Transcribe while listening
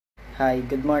Hi,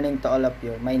 good morning to all of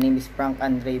you. My name is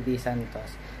Andrei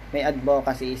Santos. My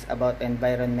advocacy is about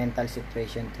environmental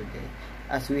situation today.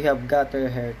 As we have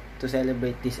gathered here to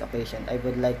celebrate this occasion, I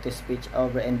would like to speak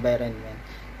over environment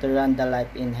to run the life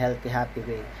in healthy, happy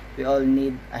way. We all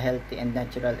need a healthy and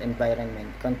natural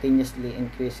environment. Continuously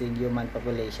increasing human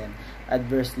population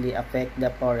adversely affect the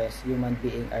forest. Human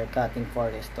beings are cutting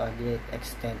forests to a great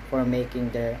extent for making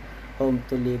their home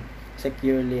to live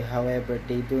securely. However,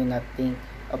 they do not think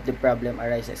of the problem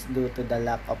arises due to the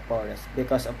lack of forests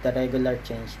because of the regular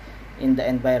change in the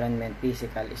environment.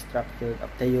 Physical structure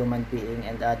of the human being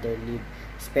and other live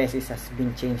species has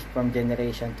been changed from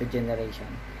generation to generation.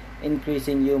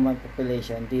 Increasing human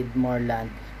population need more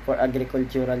land for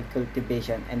agricultural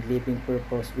cultivation and living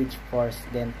purpose, which force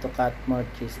them to cut more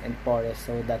trees and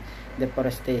forests, so that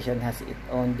deforestation has its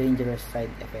own dangerous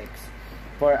side effects.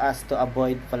 For us to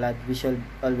avoid flood, we should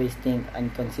always think and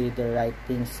consider right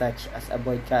things, such as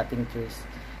avoid cutting trees.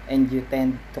 And you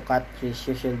tend to cut trees,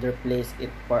 you should replace it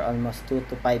for almost 2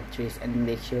 to 5 trees and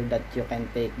make sure that you can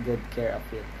take good care of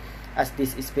it. As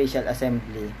this special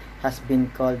assembly has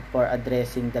been called for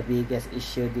addressing the biggest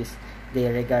issue this day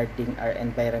regarding our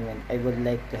environment, I would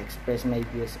like to express my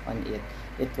views on it.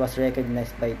 It was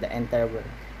recognized by the entire world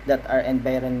that our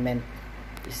environment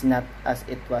is not as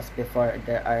it was before.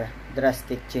 There are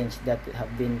drastic changes that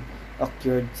have been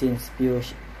occurred since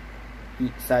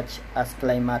such as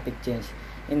climatic change,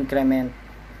 increment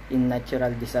in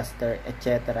natural disaster,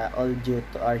 etc., all due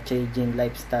to our changing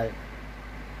lifestyle.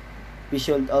 We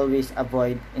should always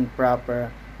avoid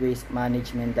improper waste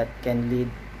management that can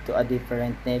lead to a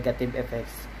different negative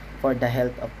effects for the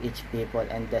health of each people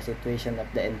and the situation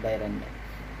of the environment.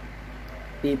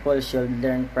 People should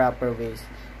learn proper waste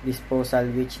disposal,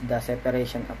 which the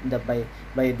separation of the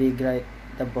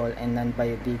biodegradable and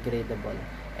non-biodegradable,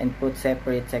 and put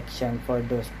separate section for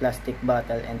those plastic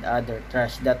bottle and other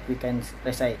trash that we can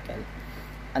recycle.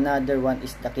 Another one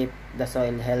is to keep the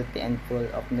soil healthy and full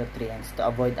of nutrients, to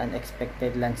avoid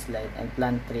unexpected landslide, and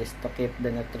plant trees to keep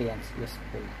the nutrients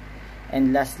useful.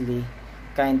 And lastly,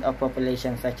 kind of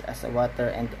population such as water,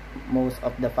 and most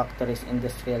of the factories,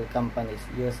 industrial companies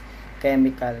use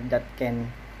chemical that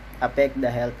can affect the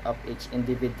health of each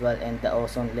individual and the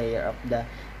ozone layer of the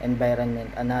environment.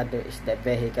 Another is the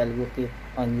vehicle who keep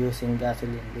on using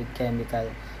gasoline with chemical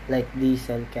like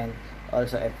diesel can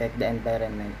also affect the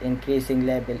environment. Increasing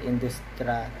level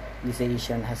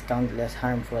industrialization has countless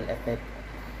harmful effects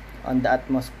on the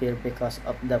atmosphere because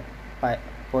of the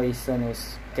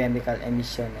poisonous chemical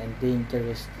emission and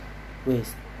dangerous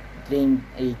waste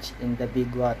drainage in the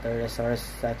big water resources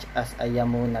such as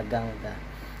Yamuna, Ganga,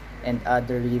 and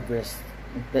other rivers.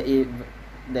 The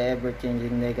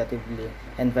ever-changing negatively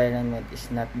environment is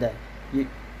not the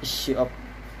issue of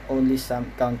only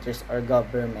some countries or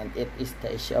government. It is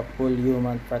the issue of full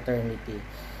human fraternity,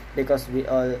 because we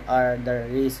all are the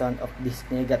reason of this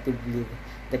negatively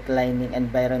declining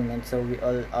environment. So we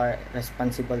all are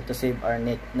responsible to save our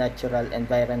natural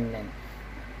environment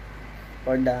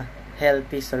for the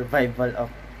healthy survival of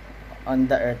on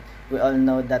the earth. We all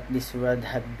know that this world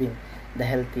have been the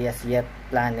healthiest yet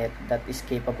planet that is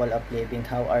capable of living.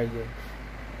 How are you?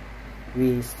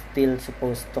 We still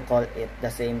supposed to call it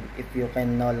the same if you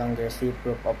can no longer see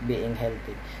proof of being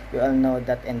healthy. We all know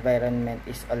that environment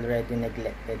is already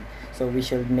neglected, so we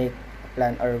should make a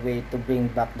plan or way to bring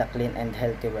back the clean and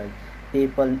healthy world.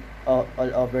 People all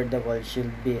over the world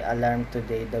should be alarmed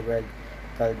today. The world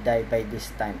could die by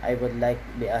this time. I would like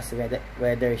to be asked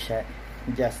whether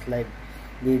just like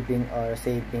living or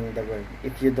saving the world.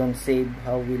 If you don't save,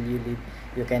 how will you live?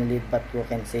 You can live, but who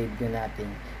can save you?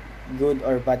 Nothing. Good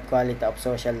or bad quality of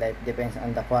social life depends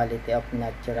on the quality of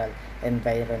natural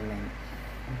environment.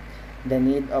 The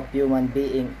need of human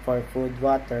being for food,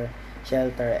 water,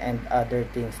 shelter, and other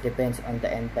things depends on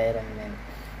the environment.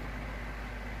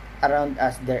 Around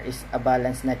us, there is a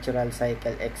balanced natural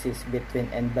cycle exists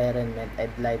between environment and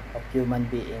life of human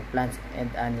being, plants, and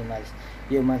animals.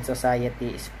 Human society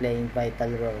is playing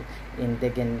vital role in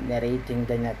degenerating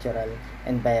the natural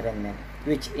environment,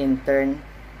 which in turn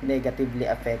negatively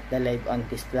affect the life on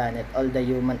this planet. All the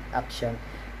human action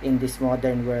in this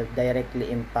modern world directly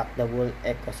impact the whole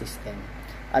ecosystem.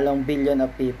 Along billion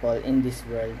of people in this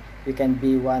world, we can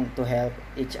be one to help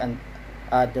each and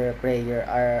other. Prayer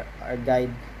our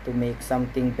guide to make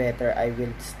something better. I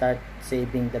will start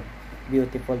saving the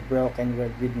beautiful broken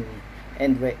world with me,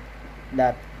 and with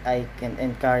that I can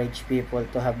encourage people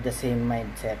to have the same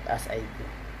mindset as I do.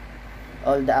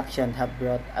 All the actions have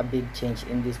brought a big change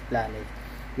in this planet,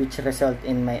 which result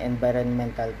in my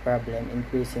environmental problem.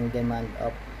 Increasing demand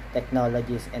of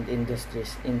technologies and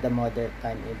industries in the modern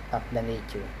time impact the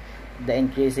nature. The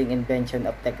increasing invention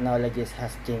of technologies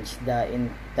has changed the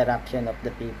interaction of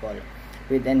the people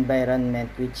with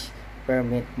environment, which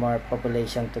permit more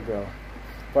population to grow.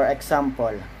 For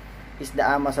example, is the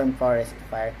Amazon forest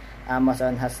fire.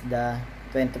 Amazon has the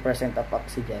 20% of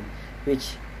oxygen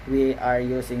which we are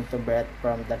using to breathe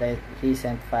from the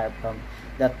recent fire from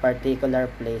that particular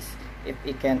place. If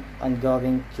it can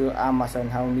ongoing through Amazon,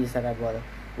 how miserable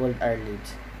would our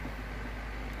lives?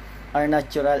 Our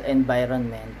natural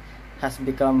environment has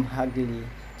become hugely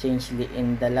changed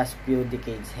in the last few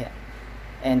decades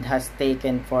and has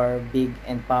taken for big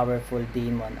and powerful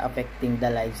demon affecting the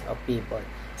lives of people.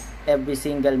 Every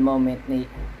single moment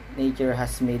nature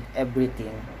has made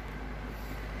everything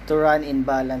to run in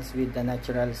balance with the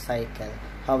natural cycle.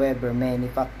 However, many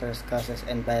factors causes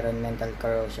environmental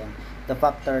corrosion. The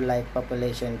factor like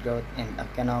population growth and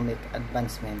economic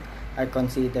advancement are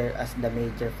considered as the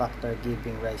major factor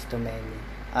giving rise to many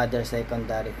other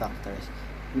secondary factors.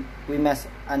 We must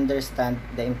understand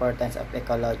the importance of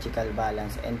ecological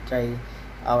balance and try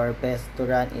our best to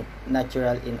run it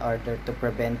natural in order to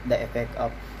prevent the effect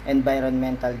of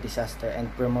environmental disaster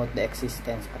and promote the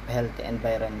existence of healthy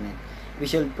environment. We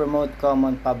should promote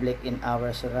common public in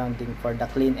our surrounding for the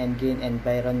clean and green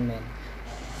environment.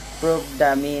 Prove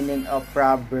the meaning of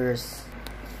proverbs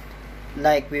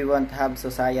like we won't have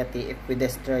society if we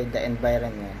destroy the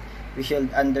environment. We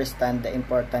should understand the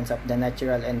importance of the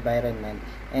natural environment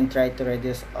and try to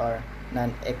reduce our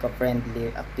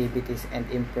non-eco-friendly activities and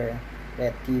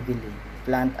imperatively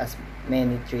plant as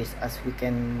many trees as we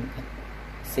can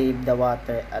save the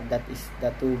water. That is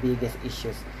the two biggest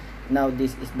issues. Now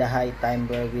this is the high time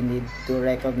where we need to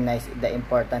recognize the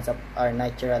importance of our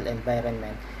natural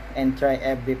environment and try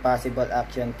every possible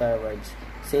action towards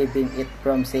saving it,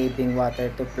 from saving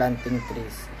water to planting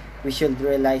trees. We should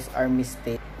realize our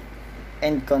mistake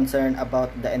and concern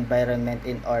about the environment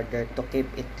in order to keep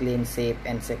it clean, safe,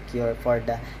 and secure for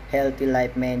the healthy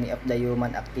life. Many of the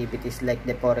human activities like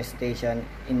deforestation,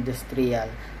 industrial,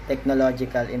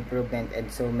 technological improvement,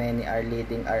 and so many are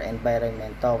leading our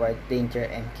environment toward danger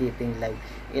and keeping life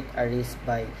at a risk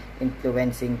by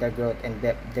influencing the growth and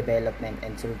development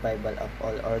and survival of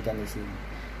all organisms.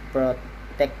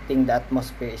 Protecting the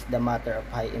atmosphere is the matter of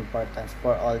high importance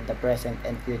for all the present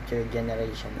and future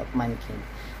generation of mankind.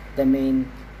 The main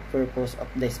purpose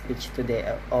of the speech today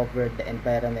over the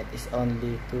environment is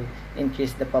only to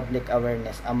increase the public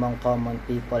awareness among common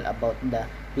people about the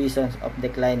reasons of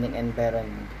declining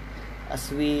environment.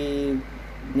 As we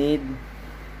need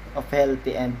of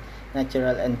healthy and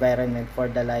natural environment for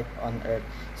the life on earth,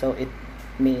 so it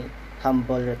may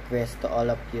humble request to all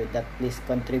of you that please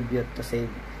contribute to save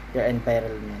your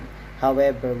environment.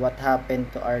 However, what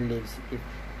happened to our lives if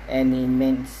any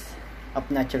means of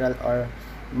natural or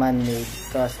man-made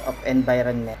cause of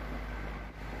environment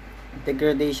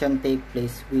degradation take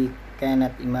place, we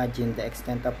cannot imagine the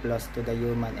extent of loss to the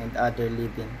human and other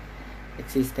living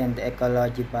existence. The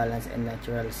ecology balance and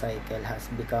natural cycle has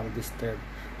become disturbed,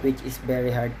 which is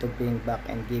very hard to bring back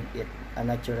and give it a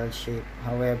natural shape.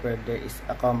 However, there is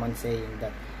a common saying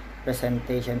that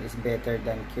presentation is better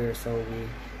than cure, so we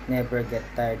never get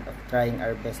tired of trying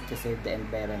our best to save the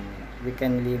environment. We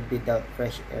can live without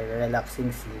fresh air,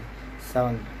 relaxing sea,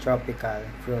 sound, tropical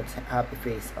fruits, happy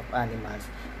face of animals,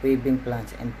 waving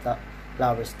plants, and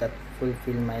flowers that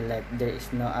fulfill my life. There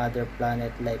is no other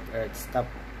planet like Earth. Stop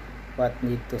what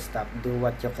need to stop. Do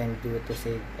what you can do to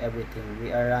save everything.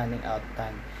 We are running out of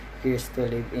time. Years to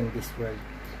live in this world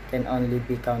can only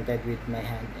be counted with my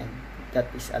hand, and that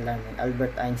is alarming.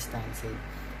 Albert Einstein said,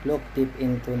 "Look deep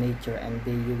into nature and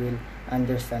then you will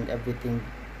understand everything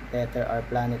better. Our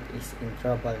planet is in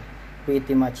trouble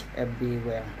pretty much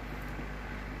everywhere.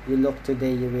 You look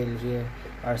today, you will hear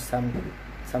or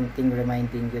something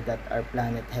reminding you that our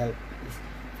planet health is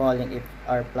falling. If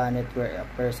our planet were a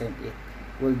person, it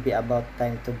would be about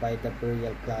time to buy the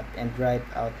burial plot and write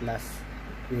out last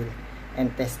will and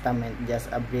testament."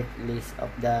 Just a brief list of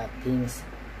the things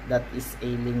that is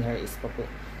ailing her is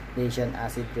population,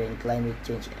 acid rain, climate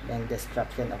change, and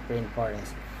destruction of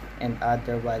rainforests and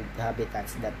other wild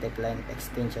habitats that decline,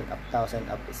 extinction of thousands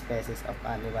of species of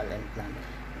animal and plant.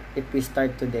 If we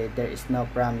start today, there is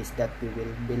no promise that we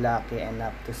will be lucky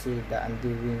enough to see the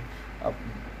undoing of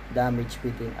damage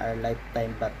within our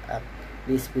lifetime, but at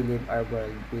least we live our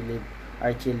world, we live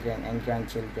our children and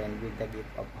grandchildren with the gift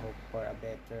of hope for a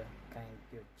better, kind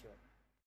future.